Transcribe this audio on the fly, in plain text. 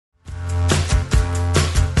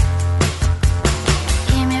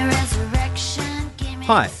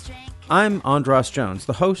Hi, I'm Andras Jones,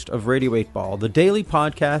 the host of Radio 8 Ball, the daily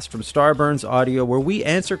podcast from Starburns Audio where we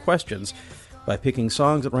answer questions by picking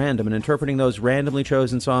songs at random and interpreting those randomly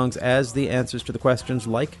chosen songs as the answers to the questions,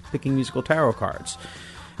 like picking musical tarot cards.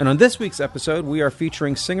 And on this week's episode, we are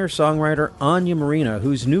featuring singer-songwriter Anya Marina,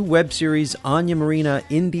 whose new web series, Anya Marina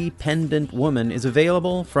Independent Woman, is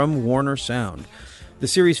available from Warner Sound. The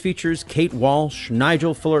series features Kate Walsh,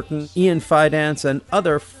 Nigel Fullerton, Ian Fidance, and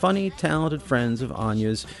other funny, talented friends of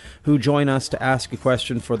Anya's who join us to ask a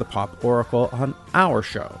question for the Pop Oracle on our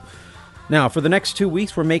show. Now, for the next 2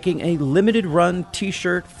 weeks, we're making a limited-run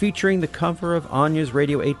t-shirt featuring the cover of Anya's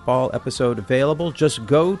Radio 8 Ball episode available. Just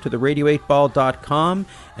go to theradio8ball.com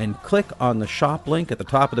and click on the shop link at the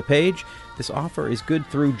top of the page. This offer is good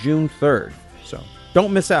through June 3rd, so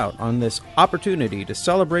don't miss out on this opportunity to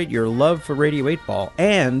celebrate your love for Radio 8 Ball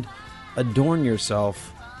and adorn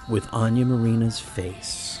yourself with Anya Marina's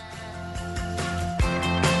face.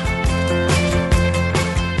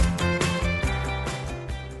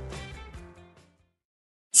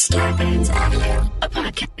 Starburns Audio,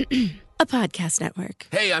 a podcast network.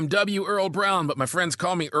 Hey, I'm W. Earl Brown, but my friends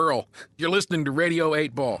call me Earl. You're listening to Radio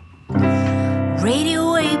 8 Ball.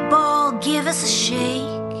 Radio 8 Ball, give us a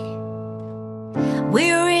shake.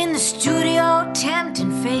 We're in the studio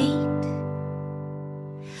tempting fate,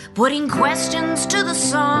 putting questions to the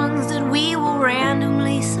songs that we will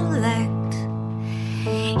randomly select.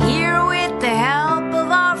 Here with the help of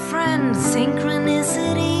our friend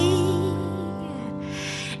Synchronicity.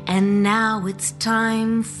 And now it's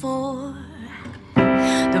time for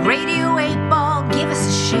the Radio 8 Ball, give us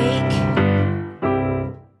a shake.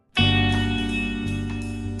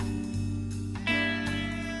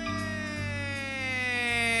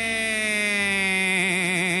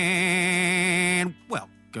 And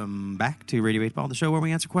welcome back to Radio 8 Ball, the show where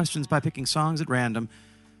we answer questions by picking songs at random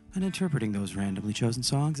and interpreting those randomly chosen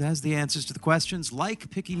songs as the answers to the questions, like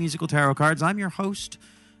picking musical tarot cards. I'm your host,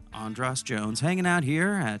 Andras Jones, hanging out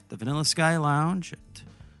here at the Vanilla Sky Lounge at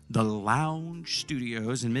the Lounge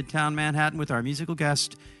Studios in Midtown Manhattan with our musical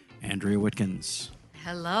guest, Andrea Whitkins.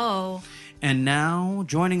 Hello. And now,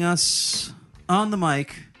 joining us on the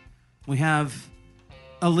mic, we have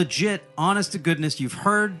a legit, honest-to-goodness, you've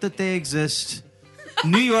heard that they exist,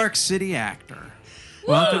 New York City actor.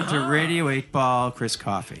 Welcome to Radio 8 Ball, Chris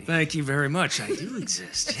Coffey. Thank you very much. I do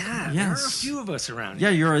exist. Yeah, there are a few of us around here.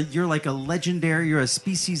 Yeah, you're like a legendary, you're a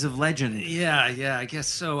species of legend. Yeah, I guess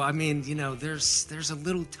so. I mean, you know, there's a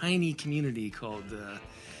little tiny community called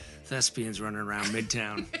thespians running around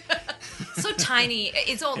Midtown. So tiny.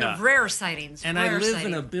 It's all the rare sightings. And rare I live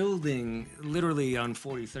sighting. in a building literally on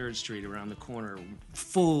 43rd Street around the corner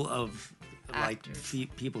full of like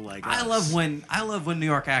people like us. I love when New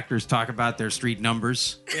York actors talk about their street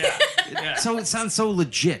numbers. Yeah. So it sounds so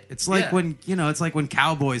legit. It's like when when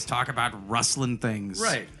cowboys talk about rustling things.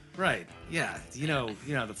 Right. Yeah. You know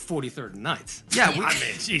the 43rd and 9th. Yeah, I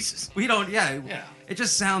mean, Jesus. We don't. Yeah. It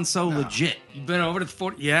just sounds so legit. You've been over to the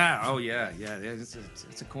 40. Yeah. Oh yeah.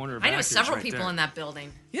 It's a corner of. I know actors several right people there. in that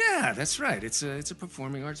building. Yeah, that's right. It's a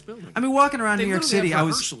performing arts building. I mean, walking around They New York literally City, have I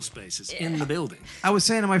was rehearsal spaces in the building. I was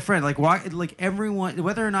saying to my friend, like everyone,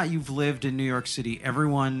 whether or not you've lived in New York City,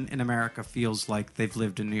 everyone in America feels like they've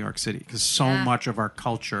lived in New York City because so much of our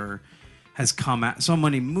culture has come out. So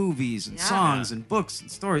many movies and songs and books and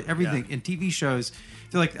stories, everything, and TV shows.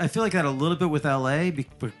 I feel like that a little bit with LA,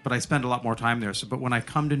 but I spend a lot more time there. So, but when I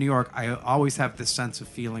come to New York, I always have this sense of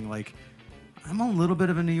feeling like I'm a little bit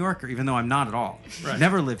of a New Yorker, even though I'm not at all. Right.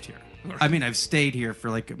 Never lived here. I mean, I've stayed here for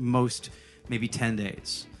like maybe 10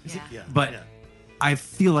 days. Yeah. But I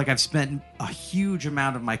feel like I've spent a huge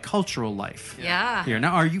amount of my cultural life here.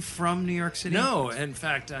 Now, are you from New York City? No, in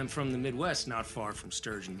fact, I'm from the Midwest, not far from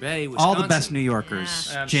Sturgeon Bay, Wisconsin. All the best New Yorkers.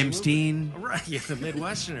 Yeah. James Dean. Right, the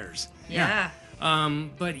Midwesterners. Yeah.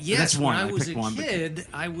 But yes, that's one. when I I was picked a one, but- kid,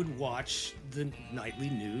 I would watch the nightly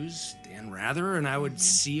news, Dan Rather, and I would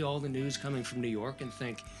see all the news coming from New York and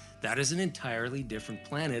think, that is an entirely different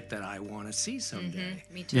planet that I want to see someday.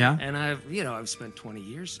 Me too. Yeah. And I've spent 20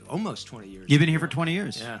 years, almost 20 years. You've been here for 20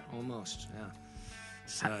 years. Yeah, almost. Yeah.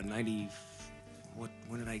 It's 90.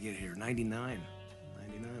 When did I get here? 99.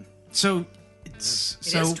 So It is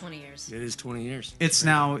 20 years. It is 20 years. it's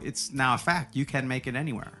now a fact. You can make it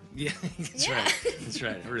anywhere. Yeah, that's right. That's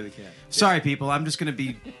right. I really can. Sorry, people. I'm just going to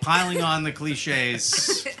be piling on the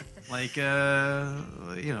cliches like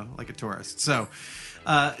like a tourist. So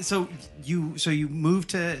you moved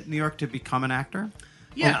to New York to become an actor?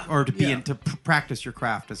 Yeah. Or to be yeah. to practice your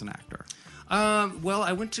craft as an actor? Well,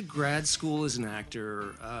 I went to grad school as an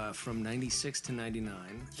actor from 96 to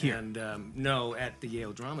 99. Here. And at the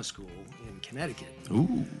Yale Drama School in Connecticut.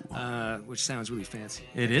 Ooh. Which sounds really fancy.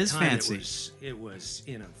 It At the is time, fancy. It was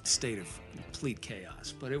in a state of complete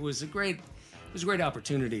chaos, but it was a great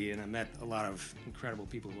opportunity, and I met a lot of incredible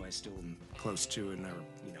people who I still am close to, and are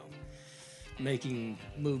making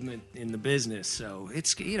movement in the business. So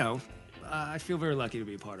it's I feel very lucky to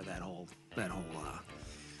be a part of that whole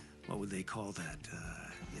what would they call that?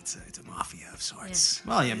 It's a mafia of sorts.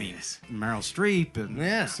 Well, I mean, Meryl Streep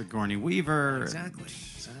and Sigourney Weaver. Exactly.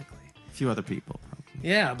 A few other people. Probably.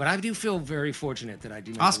 Yeah, but I do feel very fortunate that I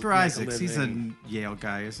do. Oscar Isaacs, he's a Yale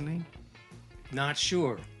guy, isn't he? Not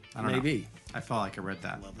sure. I don't Maybe. know. I felt like I read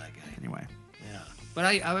that. I love that guy. Anyway. Yeah, but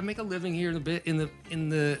I would make a living here in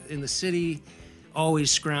the city, always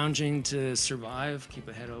scrounging to survive, keep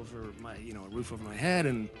a head over my a roof over my head,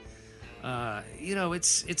 and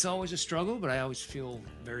it's always a struggle, but I always feel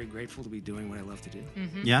very grateful to be doing what I love to do.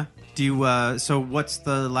 Mm-hmm. Yeah. Do you? So what's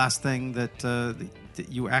the last thing that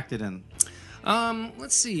you acted in?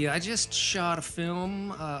 Let's see. I just shot a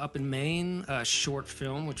film up in Maine, a short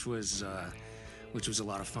film, which was a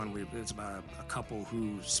lot of fun. It's about a couple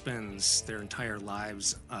who spends their entire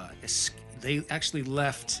lives. They actually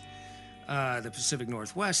left the Pacific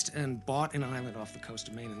Northwest and bought an island off the coast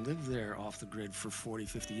of Maine and lived there off the grid for 40,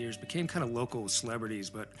 50 years. Became kind of local celebrities,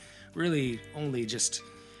 but really only just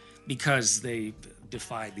because they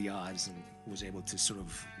defied the odds and was able to sort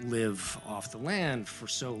of live off the land for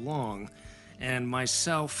so long. And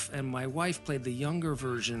myself and my wife played the younger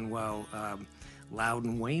version while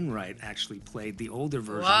Loudon Wainwright actually played the older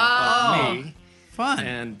version of me. Fun.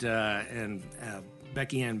 And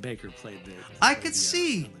Becky Ann Baker played the... I could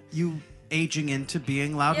see you aging into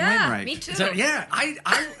being Loudon Yeah, Wainwright. me too. So, yeah, I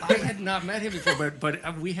had not met him before,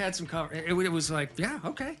 but we had some... It was like, yeah,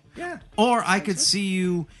 okay, yeah. Or I could see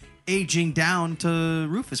you aging down to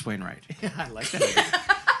Rufus Wainwright. Yeah, I like that idea.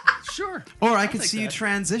 Sure. Or I could like see you that.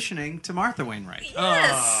 transitioning to Martha Wainwright.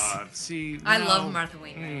 Yes. See, I no. love Martha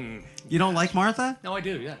Wainwright. You don't like Martha? No, I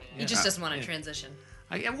do, yeah. He just doesn't want to transition.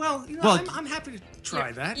 Well, Well, I'm happy to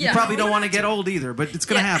try that. yeah. You probably don't want to get old either, but it's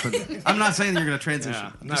going to happen. I'm not saying that you're going to transition.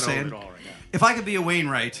 Yeah, I'm not just old saying, at all right now. if I could be a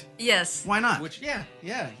Wainwright, Yes. why not? Which, yeah.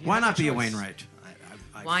 You Why have not be a choice. Wainwright?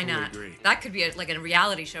 I Why fully not? Agree. That could be like a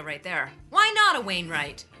reality show right there. Why not a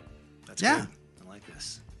Wainwright? That's Yeah. good. I like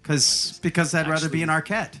this. Because I'd rather be an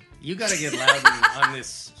Actually- Arquette. You got to get Loudon on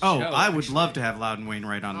this Oh, show. I would actually. love to have Loudon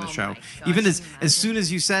Wainwright on the Oh show. my gosh, Even can you as soon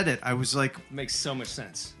as you said it, I was like, Makes so much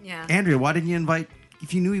sense. Yeah. Andrea, why didn't you invite?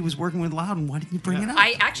 If you knew he was working with Loudon, why didn't you bring it up?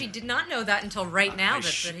 I actually did not know that until right now. I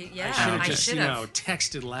should Yeah, have I just, should have.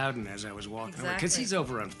 texted Loudon as I was walking over. Because Exactly. he's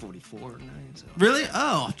over on 44 now. So. Really?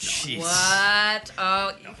 Oh, jeez. What?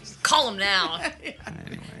 Oh, call him now.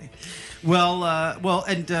 Anyway, well,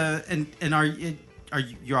 and are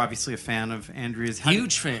you're obviously a fan of Andrea's?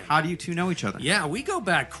 Huge fan. How do you two know each other? Yeah, we go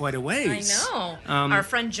back quite a I ways. know. Our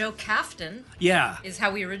friend Joe Cafton Yeah. is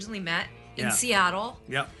how we originally met in Yeah. Seattle.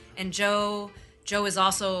 Yep. And Joe is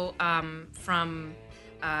also from,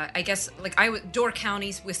 I guess, Door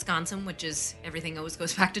County, Wisconsin, which is everything always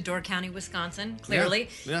goes back to Door County, Wisconsin, clearly,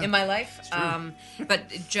 Yeah. in my life. true.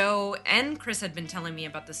 But Joe and Chris had been telling me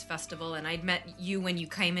about this festival, and I'd met you when you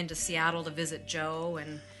came into Seattle to visit Joe,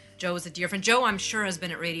 and Joe was a dear friend. Joe, I'm sure, has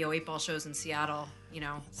been at Radio 8 Ball shows in Seattle,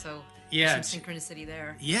 so Yeah, some synchronicity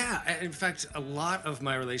there. Yeah, in fact, a lot of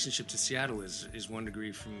my relationship to Seattle is one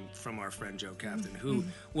degree from our friend Joe Captain, who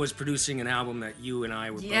was producing an album that you and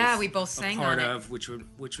I were we both sang a part on it. of, which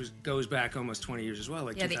goes back almost 20 years as well,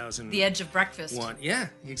 like Yeah, 2000. the Edge of Breakfast. Yeah,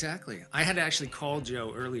 exactly. I had to actually call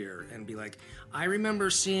Joe earlier and be like, I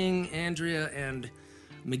remember seeing Andrea and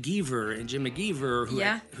McGeever and Jim McGeever,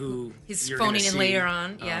 who He's you're phoning gonna in see. later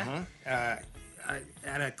on, yeah.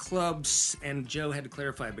 At a club, and Joe had to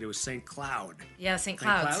clarify, but it was St. Cloud. Yeah, St. St.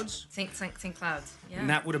 Clouds. Clouds? St. Clouds. Yeah. And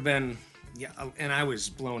that would have been, and I was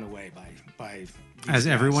blown away by these As guys'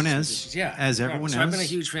 everyone musicians. is. Yeah, As everyone so I've been a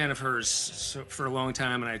is. huge fan of hers for a long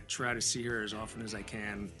time, and I try to see her as often as I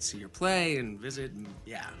can, see her play and visit, and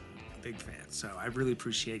big fan. So I really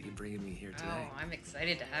appreciate you bringing me here today. Oh, I'm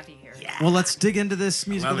excited to have you here. Yeah. Well, let's dig into this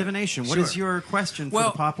musical Love it. divination. What is Sure. your question for the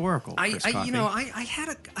Pop Oracle? Chris Coffey?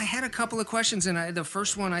 I had a couple of questions, and the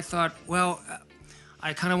first one I thought,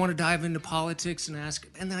 I kind of want to dive into politics and ask,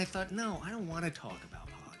 and then I thought, no, I don't want to talk about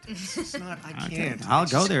politics. It's not. I Okay, can't. I'll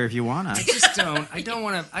go there if you wanna. I just don't. I don't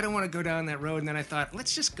want to go down that road. And then I thought,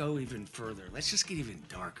 let's just go even further. Let's just get even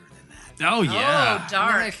darker than that. Oh Oh, yeah.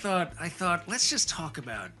 dark. And then I thought, let's just talk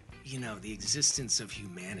about the existence of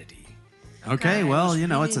humanity, Okay, well, it's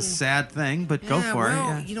a reading- sad thing, but go for it.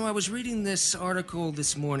 well, Yeah. I was reading this article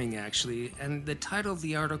this morning, actually, and the title of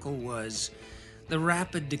the article was "The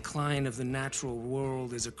Rapid Decline of the Natural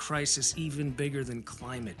World is a Crisis Even Bigger Than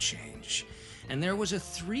Climate Change." And there was a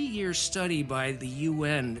 3-year study by the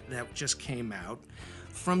UN that just came out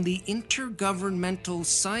from the Intergovernmental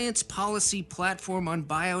Science Policy Platform on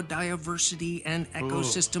Biodiversity and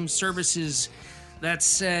Ecosystem Services that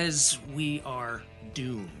says we are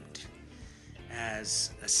doomed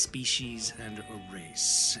as a species and a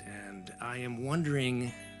race. And I am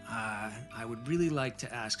wondering, I would really like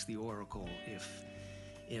to ask the Oracle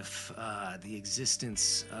if the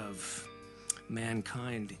existence of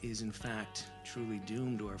mankind is in fact truly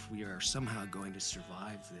doomed, or if we are somehow going to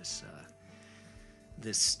survive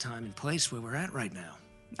this time and place where we're at right now.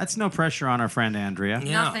 That's no pressure on our friend Andrea.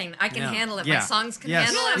 Yeah. Nothing. I can Yeah. handle it. Yeah. My songs can Yes.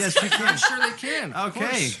 handle it. Yes, you can. I'm sure they can. of Okay.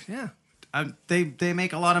 course. Yeah. They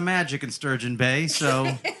make a lot of magic in Sturgeon Bay, so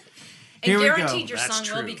And here we go. guaranteed your That's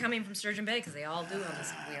song will be true. coming from Sturgeon Bay because they all do on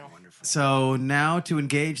this wheel. So now to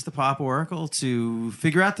engage the Pop Oracle to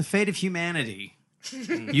figure out the fate of humanity,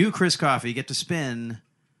 you, Chris Coffey, get to spin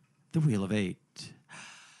the Wheel of 8.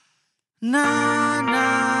 Na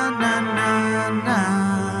na na na na.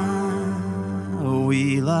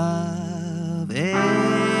 Wheel of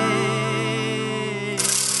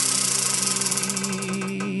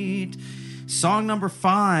 8. Song number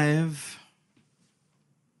 5.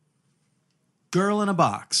 Girl in a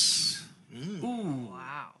Box.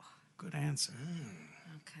 Wow. Good answer.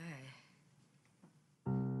 Okay.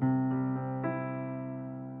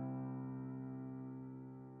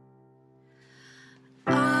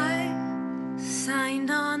 I signed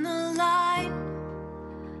on the line.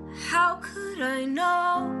 How could I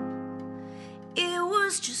know it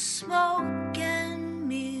was just smoke and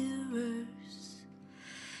mirrors?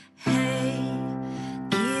 Hey,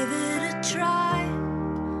 give it a try.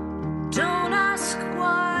 Don't ask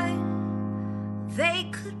why. They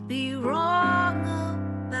could be wrong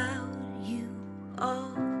about you.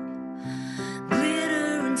 Oh,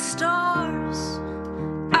 glitter and stars.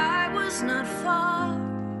 I was not far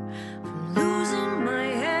from losing my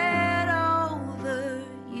head over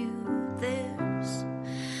you. There's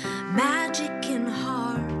magic in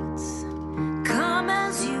hearts. Come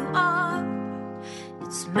as you are.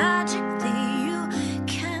 It's magic that you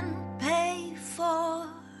can pay for.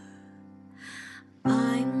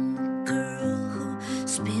 I'm a girl who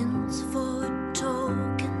spins for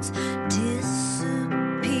tokens,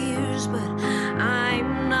 disappears, but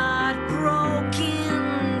I'm not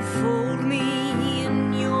broken. Fold me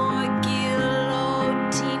in your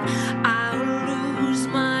guillotine. I'll lose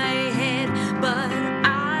my head, but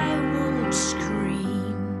I won't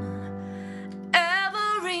scream.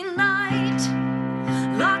 Every night,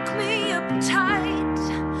 lock me up tight,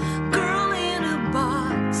 girl in a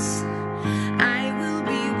box. I will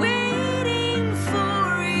be waiting for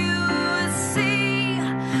you. See,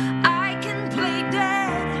 I can play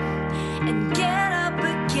dead and get up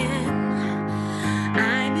again.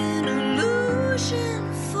 I'm an illusion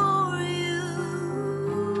for you.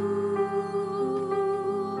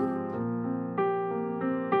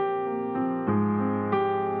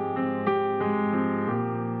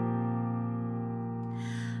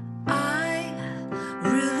 I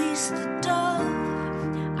released the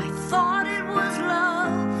dove. I thought it was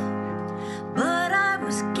love, but I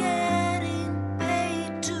was getting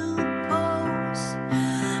paid to pose.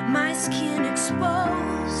 My skin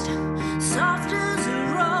exposed, soft as a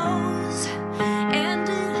rose, and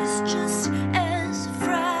it is just as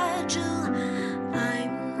fragile.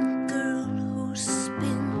 I'm the girl who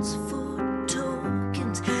spins for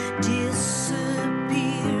tokens,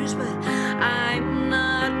 disappears, but I'm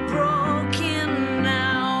not broken.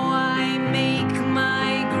 Now I make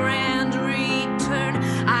my grand return.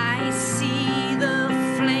 I see the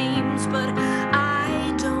flames, but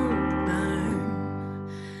I don't burn.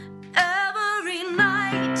 Every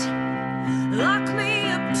night, lock me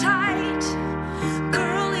up tight,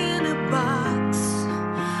 girl in a box.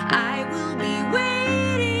 I will be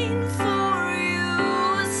waiting for you.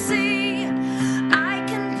 See, I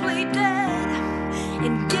can play dead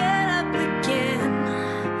and get up again.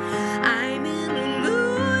 I'm an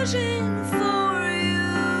illusion for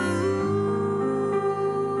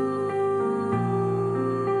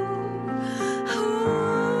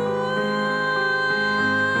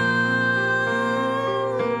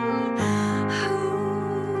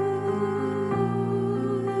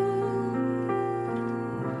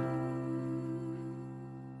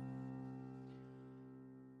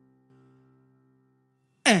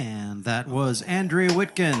And that was Andrea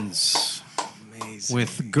Whitkins. amazing.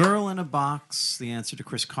 With Girl in a Box, the answer to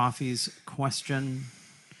Chris Coffey's question,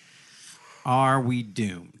 are we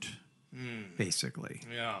doomed? Basically.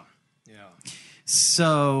 Yeah.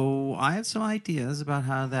 So I have some ideas about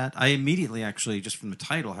how that... I immediately, actually, just from the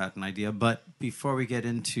title, had an idea. But before we get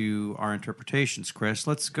into our interpretations, Chris,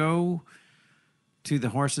 let's go to the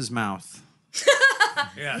horse's mouth.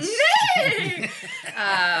 Yes.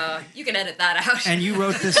 You can edit that out. And you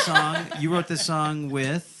wrote this song. You wrote this song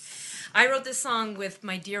with... I wrote this song with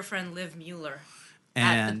my dear friend Liv Mueller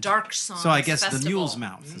at the And Dark Songs so I guess Festival. the mule's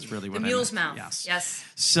mouth is really what The I Mule's meant. Mouth. Yes.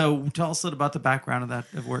 So tell us a little about the background of that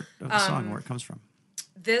of the song, where it comes from.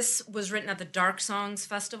 This was written at the Dark Songs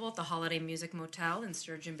Festival at the Holiday Music Motel in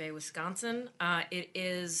Sturgeon Bay, Wisconsin. It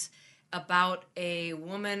is about a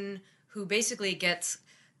woman who basically gets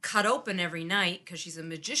cut open every night because she's a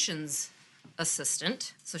magician's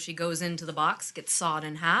assistant. So she goes into the box, gets sawed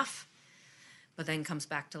in half, but then comes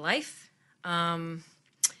back to life.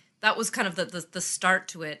 That was kind of the start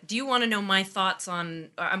to it. Do you want to know my thoughts on...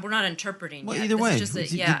 we're not interpreting Well, yet. either way, This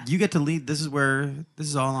is just you get to lead. This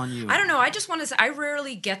is all on you. I don't know. I just want to say I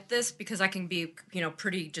rarely get this because I can be,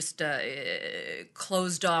 pretty just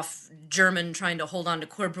closed off German trying to hold on to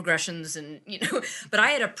chord progressions and, but I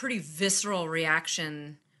had a pretty visceral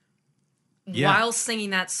reaction while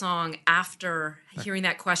singing that song after hearing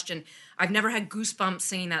that question. I've never had goosebumps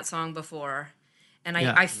singing that song before. And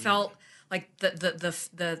I felt like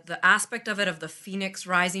the aspect of it, of the phoenix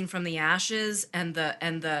rising from the ashes and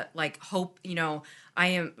the like hope, I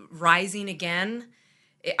am rising again.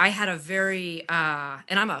 I had a very,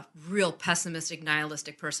 and I'm a real pessimistic,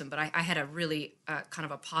 nihilistic person, but I had a really kind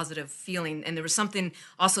of a positive feeling. And there was something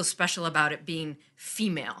also special about it being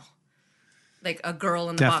female, like a girl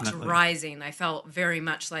in the box rising. I felt very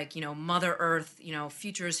much like, Mother Earth,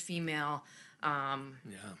 future is female.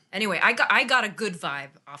 Anyway, I got a good vibe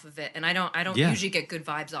off of it, and I don't usually get good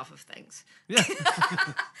vibes off of things. Yeah.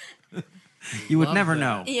 You would Love never that.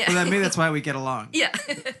 know. Yeah. But maybe that's why we get along. Yeah,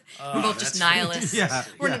 we're both just nihilists. Yeah.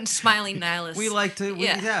 We're smiling nihilists. We like to.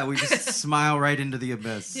 We just smile right into the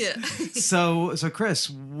abyss. Yeah. So Chris,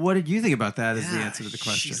 what did you think about that? As the answer to the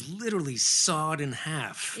question? She's literally sawed in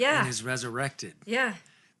half and is resurrected. Yeah.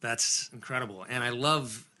 That's incredible. And I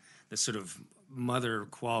love the sort of mother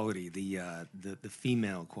quality, the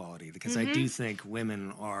female quality, because I do think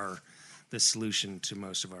women are the solution to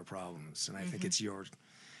most of our problems. And I think it's your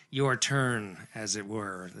turn, as it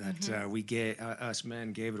were, that we gave, us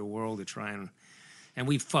men gave it a whirl to try and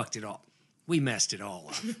we fucked it all. We messed it all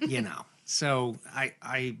up, So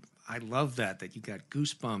I love that you got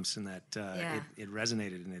goosebumps and that it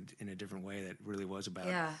resonated in a different way that really was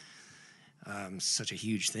about such a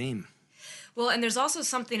huge theme. Well, and there's also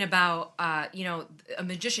something about, a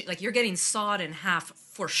magician, like you're getting sawed in half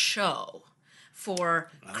for show. For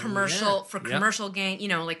commercial gain,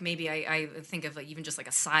 like maybe I think of like even just like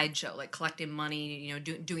a sideshow, like collecting money,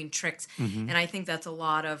 doing tricks, and I think that's a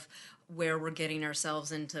lot of where we're getting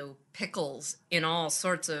ourselves into pickles in all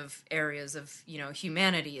sorts of areas of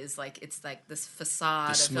humanity. Is like it's like this facade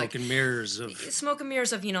The of smoke and mirrors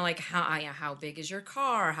of like how big is your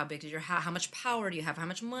car, how big is your house, how much power do you have, how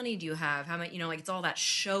much money do you have, how much like it's all that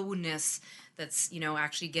showness that's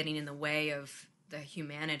actually getting in the way of the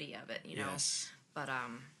humanity of it, Yes. But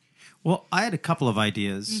Well, I had a couple of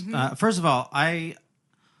ideas. First of all, I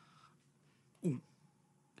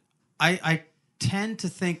tend to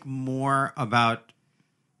think more about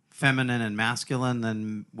feminine and masculine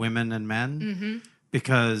than women and men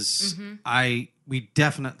because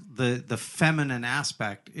the feminine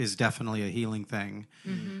aspect is definitely a healing thing.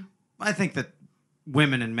 I think that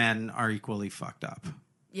women and men are equally fucked up.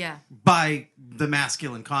 Yeah. By the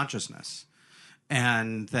masculine consciousness.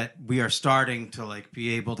 And that we are starting to like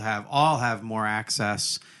be able to have more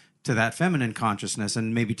access to that feminine consciousness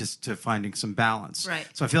and maybe just to finding some balance. Right.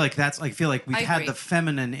 So I feel like we've had the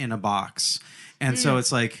feminine in a box. And so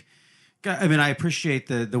it's like, I mean, I appreciate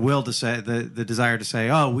the will to say, the desire to say,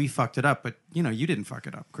 oh, we fucked it up. But, you didn't fuck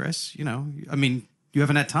it up, Chris. I mean, you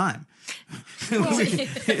haven't had time.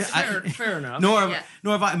 fair enough. Nor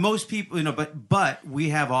have I. Most people, but we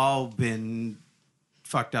have all been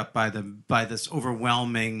fucked up by this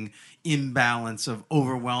overwhelming imbalance of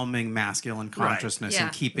overwhelming masculine consciousness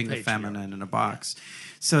and keeping the feminine in a box.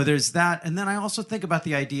 So there's that. And then I also think about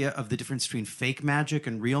the idea of the difference between fake magic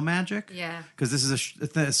and real magic. Yeah. Because this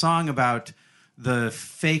is a song about the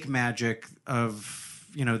fake magic of,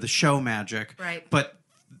 the show magic. Right. But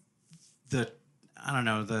the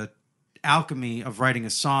alchemy of writing a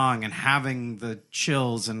song and having the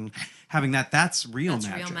chills and having that's real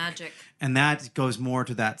magic. That's real magic. And that goes more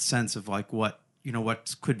to that sense of like what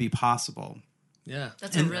could be possible. Yeah.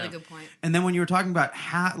 That's a really good point. And then when you were talking about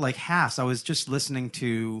halves, I was just listening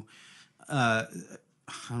to, I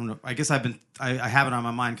don't know. I guess I have it on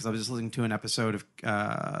my mind because I was just listening to an episode of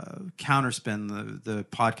Counterspin, the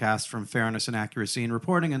podcast from Fairness and Accuracy in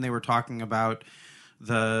Reporting, and they were talking about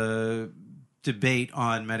the debate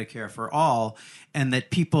on Medicare for All, and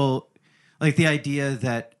that people like the idea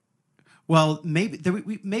that, well,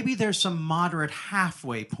 maybe there's some moderate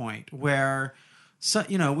halfway point where, so,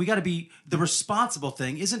 we got to be, the responsible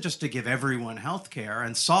thing isn't just to give everyone health care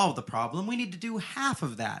and solve the problem. We need to do half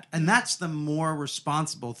of that. And that's the more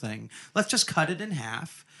responsible thing. Let's just cut it in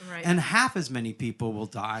half. Right. And half as many people will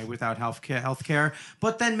die without health care.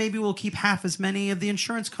 But then maybe we'll keep half as many of the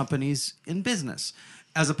insurance companies in business.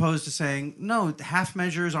 As opposed to saying, no, half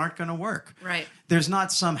measures aren't going to work. Right. There's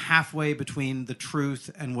not some halfway between the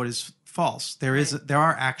truth and what is false. There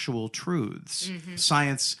are actual truths.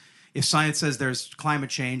 Science, if science says there's climate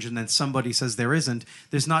change and then somebody says there isn't,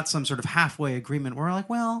 there's not some sort of halfway agreement where we're like,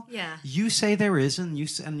 well, you say there is and you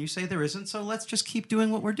say there isn't, so let's just keep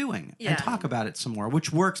doing what we're doing and talk about it some more,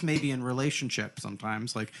 which works maybe in relationships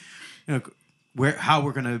sometimes, like, where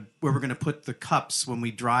we're gonna put the cups when we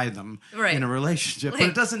dry them in a relationship, but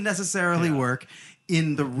it doesn't necessarily work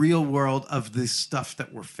in the real world of the stuff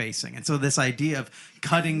that we're facing. And so this idea of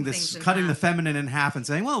cutting the feminine in half and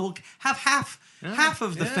saying, well, we'll have half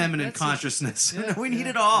of the feminine consciousness. We need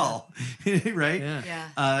it all, right?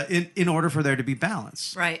 Yeah. In order for there to be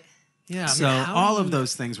balance, Right. Yeah. So all of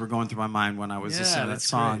those things were going through my mind when I was listening to that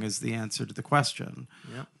song great. as the answer to the question.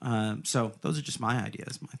 Yeah. So those are just my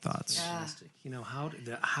ideas, my thoughts. Yeah.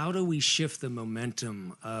 How do we shift the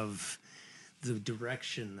momentum of the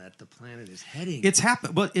direction that the planet is heading? It's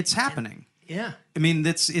happening. Yeah. I mean,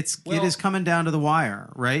 it is coming down to the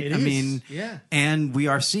wire, right? It is. Yeah. And we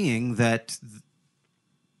are seeing that.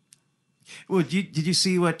 Well, did you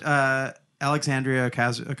see what Alexandria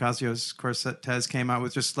Ocasio-Cortez came out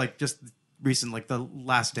with just recent, like the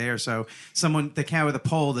last day or so? They came out with a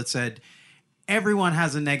poll that said everyone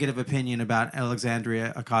has a negative opinion about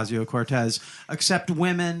Alexandria Ocasio-Cortez except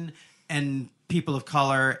women and people of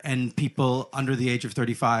color and people under the age of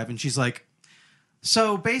 35. And she's like,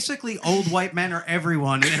 so basically old white men are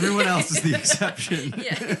everyone and everyone else is the exception.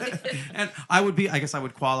 And I guess I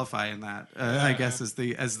would qualify in that, I guess as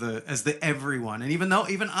the everyone. And even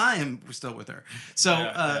I am still with her. So,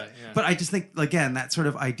 but I just think, again, that sort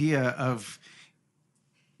of idea of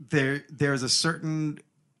there's a certain,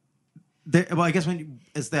 well, I guess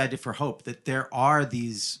it's the idea for hope that there are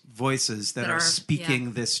these voices that are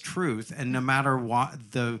speaking this truth, and no matter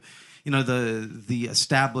what the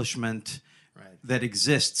establishment that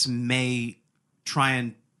exists may try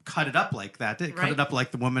and cut it up like that, cut it up like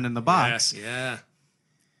the woman in the box. Yeah.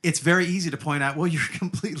 It's very easy to point out, well, you're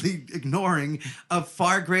completely ignoring a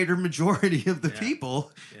far greater majority of the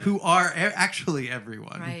people who are actually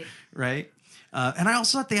everyone. Right? And I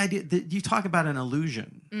also thought the idea that you talk about an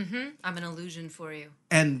illusion. Mm-hmm. I'm an illusion for you.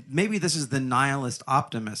 And maybe this is the nihilist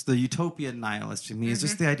optimist, the utopian nihilist in me, is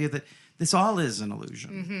just the idea that this all is an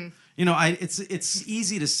illusion. It's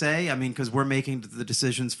easy to say, I mean, because we're making the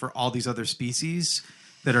decisions for all these other species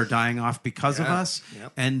that are dying off because of us.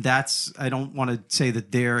 Yep. And I don't want to say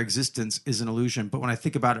that their existence is an illusion, but when I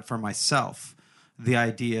think about it for myself, the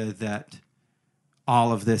idea that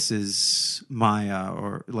all of this is Maya,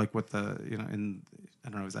 or like what I don't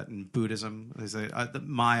know, is that in Buddhism? They say the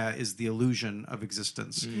Maya is the illusion of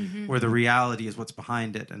existence, where the reality is what's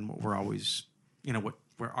behind it, and what we're always,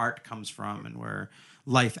 where art comes from, and where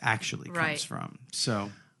life actually comes from.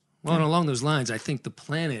 So, well, and along those lines, I think the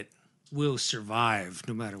planet will survive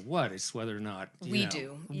no matter what. It's whether or not we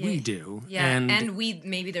do. Yeah, and we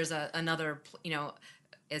maybe there's another,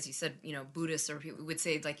 as you said, Buddhists or people would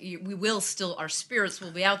say, like, we will still, our spirits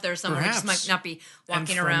will be out there somewhere. Perhaps. We just might not be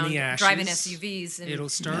walking around driving SUVs. And, it'll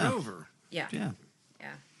start over. Yeah.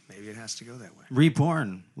 Maybe it has to go that way.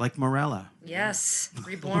 Reborn, like Morella. Yes.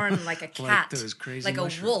 Reborn like a cat. Like those crazy like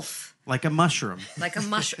mushrooms. A wolf. Like a mushroom. Like a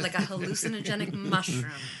mushroom. Like a hallucinogenic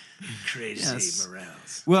mushroom. Crazy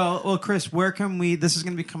morels. Well, Chris, where can we? This is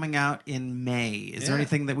going to be coming out in May. Is there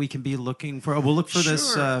anything that we can be looking for? We'll look for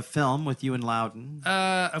this film with you and Loudon.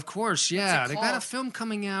 Of course, yeah. They got a called? film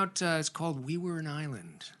coming out. It's called We Were an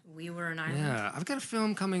Island. We Were an Island. Yeah, I've got a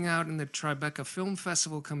film coming out in the Tribeca Film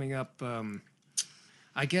Festival coming up.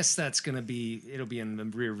 I guess it'll be in the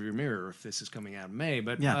rearview mirror if this is coming out in May.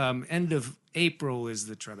 But end of April is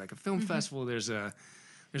the Tribeca Film Festival. There's a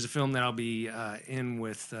film that I'll be in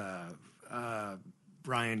with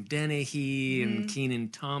Brian Dennehy and Kenan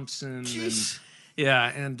Thompson.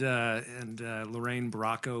 And Lorraine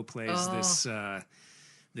Bracco plays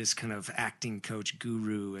this kind of acting coach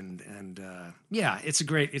guru, and yeah, it's a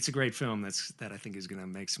great film that I think is going to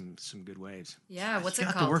make some good waves. Yeah, what's it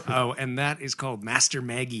Got to called? work with- Oh, and that is called Master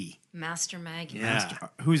Maggie. Master Maggie. Yeah,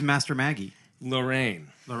 Who's Master Maggie? Lorraine.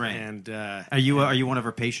 Lorraine. And Are you one of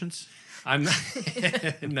her patients? I'm not.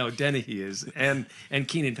 No, Dennehy is, and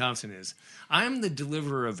Kenan Thompson is. I'm the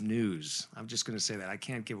deliverer of news. I'm just going to say that. I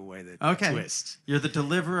can't give away the twist. You're the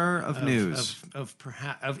deliverer of news. Of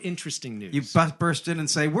interesting news. You burst in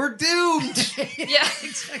and say, "We're doomed." Yeah.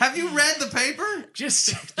 Have you read the paper?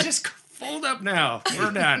 Just fold up now.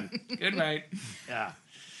 We're done. Good night. Yeah.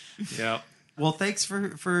 Yep. Well, thanks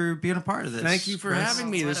for being a part of this. Thank you for Chris.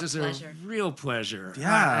 having me. What This a is pleasure. a real pleasure.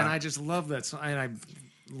 Yeah. And I just love that song. And I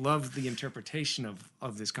love the interpretation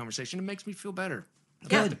of this conversation. It makes me feel better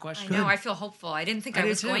about the I question. know. I feel hopeful. I didn't think I did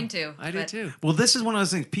was too. going to. I did too. Well, this is one of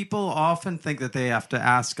those things. People often think that they have to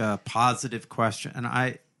ask a positive question, and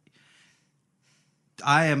I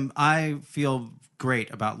feel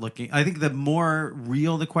great about looking. I think the more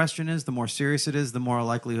real the question is, the more serious it is, the more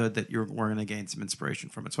likelihood that we're going to gain some inspiration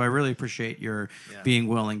from it. So I really appreciate your being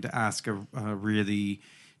willing to ask a really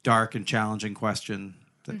dark and challenging question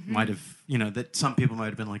that might have, that some people might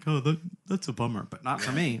have been like, oh, that's a bummer, but not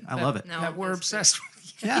for me. I love it. No, That we're that's obsessed with.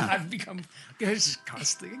 Yeah. I've become just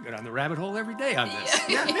constantly go down the rabbit hole every day on this.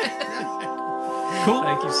 Cool.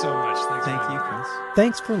 Thank you so much. Thank you, Chris.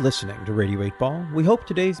 Thanks for listening to Radio 8 Ball. We hope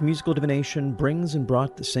today's musical divination brings and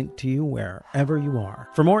brought the sync to you wherever you are.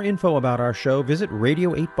 For more info about our show, visit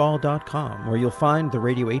radio8ball.com, where you'll find the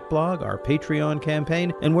Radio 8 blog, our Patreon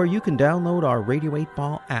campaign, and where you can download our Radio 8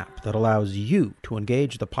 Ball app that allows you to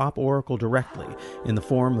engage the Pop Oracle directly in the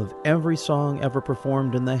form of every song ever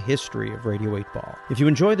performed in the history of Radio 8 Ball. If you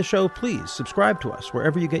enjoy the show, please subscribe to us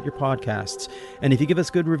wherever you get your podcasts. And if you give us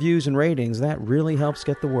good reviews and ratings, that really helps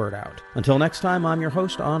get the word out. Until next time, I'm your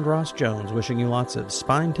host, Andros Jones, wishing you lots of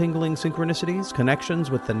spine-tingling synchronicities, connections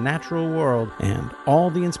with the natural world, and all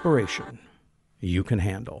the inspiration you can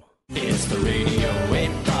handle. It's the Radio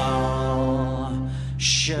 8 Ball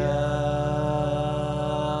Show.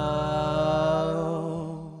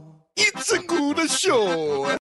 It's a good show.